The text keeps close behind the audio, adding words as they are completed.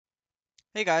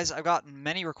Hey guys, I've gotten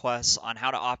many requests on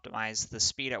how to optimize the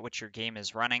speed at which your game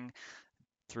is running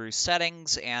through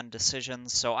settings and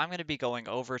decisions, so I'm going to be going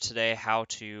over today how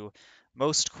to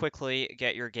most quickly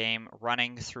get your game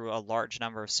running through a large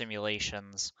number of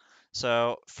simulations.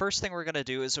 So first thing we're going to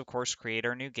do is of course create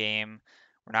our new game.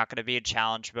 We're not going to be in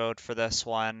challenge mode for this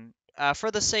one. For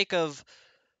the sake of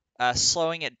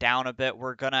slowing it down a bit,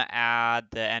 we're going to add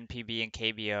the NPB and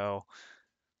KBO.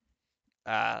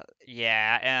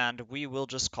 Yeah, and we will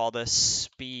just call this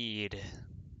speed.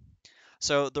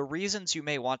 So the reasons you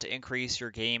may want to increase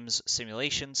your game's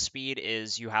simulation speed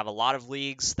is you have a lot of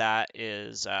leagues that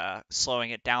is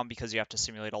slowing it down because you have to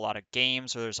simulate a lot of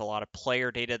games, or there's a lot of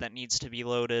player data that needs to be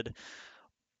loaded,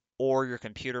 or your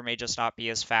computer may just not be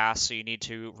as fast, so you need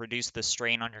to reduce the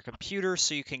strain on your computer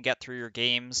so you can get through your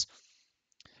games.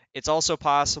 It's also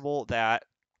possible that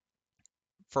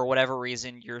for whatever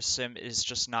reason, your sim is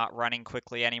just not running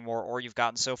quickly anymore, or you've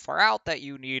gotten so far out that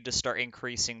you need to start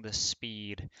increasing the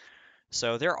speed.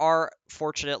 So there are,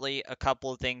 fortunately, a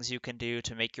couple of things you can do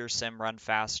to make your sim run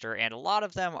faster, and a lot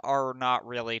of them are not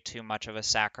really too much of a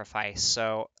sacrifice.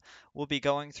 So we'll be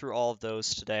going through all of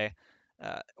those today.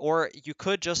 Or you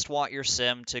could just want your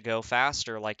sim to go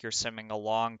faster, like you're simming a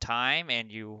long time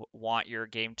and you want your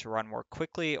game to run more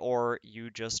quickly, or you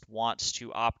just want to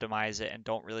optimize it and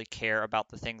don't really care about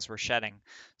the things we're shedding.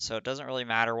 So it doesn't really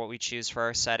matter what we choose for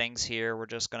our settings here. We're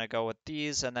just going to go with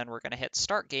these, and then we're going to hit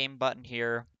Start Game button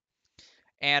here.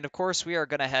 And of course, we are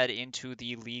going to head into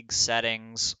the league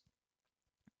settings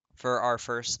for our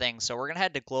first thing. So we're going to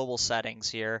head to global settings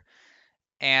here.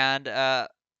 And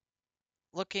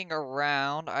looking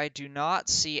around, I do not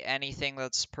see anything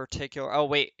that's particular. Oh,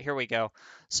 wait, here we go.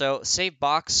 So save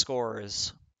box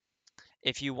scores.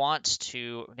 If you want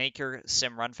to make your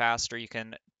sim run faster, you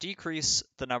can decrease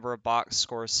the number of box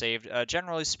scores saved.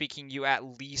 Generally speaking, you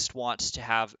at least want to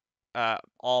have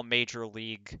all major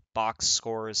league box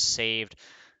scores saved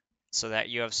so that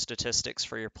you have statistics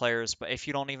for your players. But if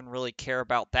you don't even really care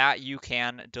about that, you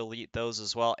can delete those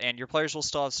as well. And your players will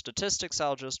still have statistics.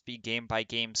 That'll just be game by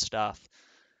game stuff.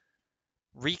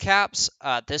 Recaps,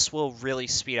 this will really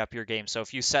speed up your game. So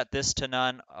if you set this to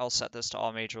none, I'll set this to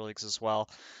all major leagues as well.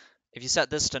 If you set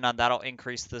this to none, that'll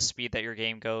increase the speed that your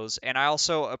game goes. And I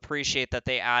also appreciate that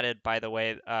they added, by the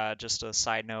way, just a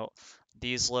side note,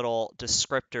 these little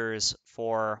descriptors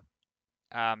for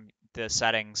the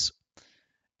settings.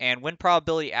 And win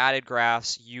probability added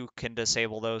graphs, you can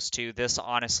disable those too. This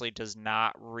honestly does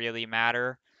not really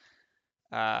matter.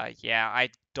 Yeah, I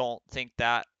don't think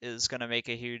that is going to make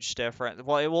a huge difference.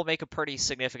 Well, it will make a pretty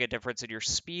significant difference in your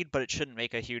speed, but it shouldn't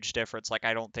make a huge difference. Like,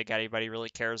 I don't think anybody really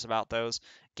cares about those.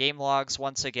 Game logs,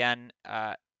 once again,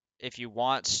 if you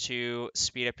want to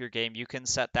speed up your game, you can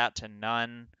set that to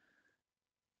none.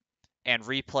 And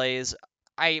replays,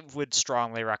 I would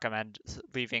strongly recommend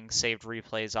leaving saved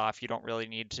replays off. You don't really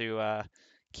need to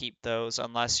keep those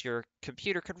unless your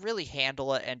computer could really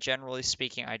handle it, and generally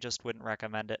speaking, I just wouldn't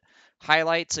recommend it.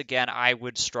 Highlights, again, I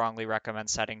would strongly recommend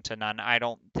setting to none. I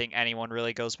don't think anyone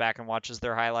really goes back and watches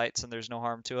their highlights, and there's no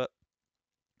harm to it.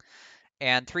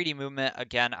 And 3D movement,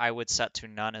 again, I would set to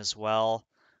none as well.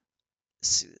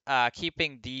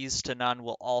 Keeping these to none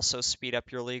will also speed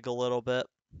up your league a little bit.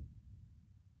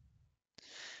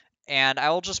 And I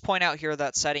will just point out here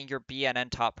that setting your BNN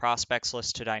top prospects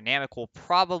list to dynamic will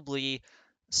probably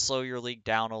slow your league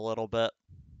down a little bit.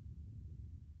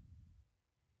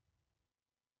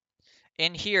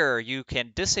 In here, you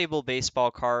can disable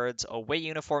baseball cards, away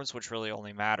uniforms, which really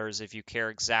only matters if you care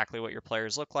exactly what your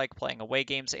players look like playing away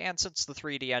games, and since the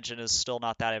 3D engine is still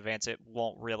not that advanced, it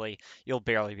won't really, you'll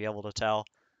barely be able to tell.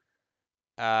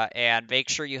 And make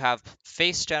sure you have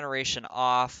face generation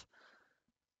off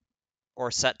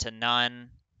or set to none.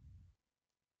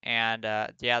 And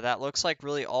yeah, that looks like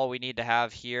really all we need to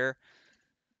have here.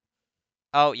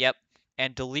 Oh, yep.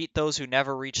 And delete those who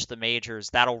never reach the majors.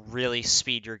 That'll really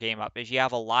speed your game up. If you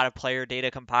have a lot of player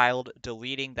data compiled,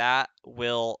 deleting that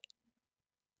will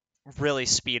really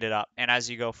speed it up. And as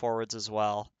you go forwards as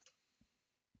well.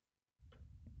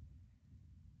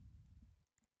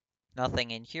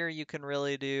 Nothing in here you can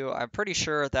really do. I'm pretty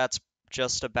sure that's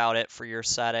just about it for your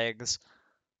settings.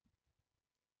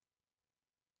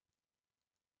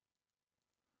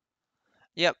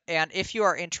 Yep, and if you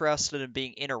are interested in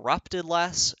being interrupted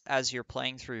less as you're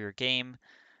playing through your game,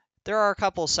 there are a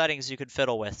couple settings you could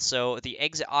fiddle with. So the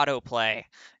exit autoplay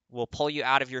will pull you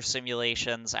out of your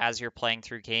simulations as you're playing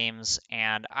through games,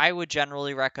 and I would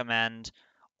generally recommend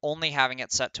only having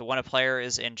it set to when a player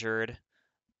is injured,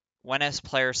 when a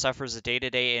player suffers a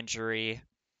day-to-day injury,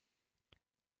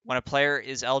 when a player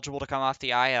is eligible to come off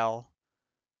the IL,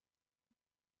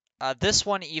 This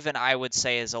one even I would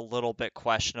say is a little bit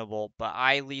questionable, but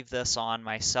I leave this on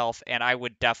myself, and I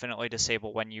would definitely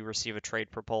disable when you receive a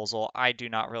trade proposal. I do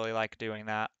not really like doing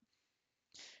that.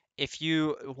 If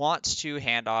you want to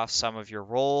hand off some of your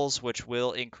roles, which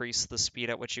will increase the speed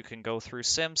at which you can go through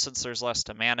Sims since there's less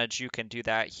to manage, you can do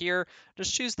that here.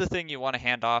 Just choose the thing you want to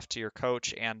hand off to your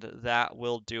coach, and that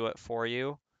will do it for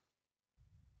you.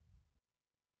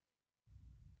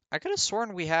 I could have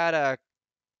sworn we had a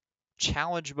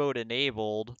challenge mode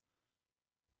enabled.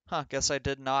 Huh, guess I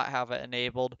did not have it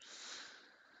enabled.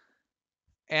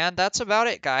 And that's about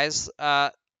it, guys.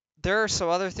 There are some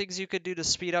other things you could do to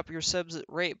speed up your Sims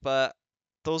rate, but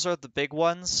those are the big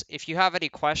ones. If you have any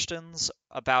questions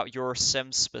about your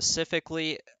Sims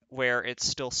specifically, where it's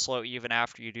still slow even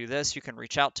after you do this, you can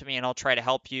reach out to me and I'll try to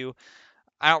help you.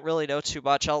 I don't really know too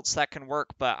much else that can work,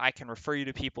 but I can refer you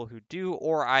to people who do,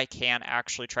 or I can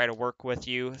actually try to work with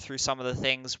you through some of the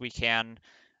things we can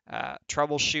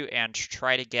troubleshoot and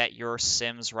try to get your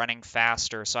Sims running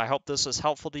faster. So I hope this was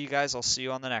helpful to you guys. I'll see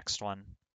you on the next one.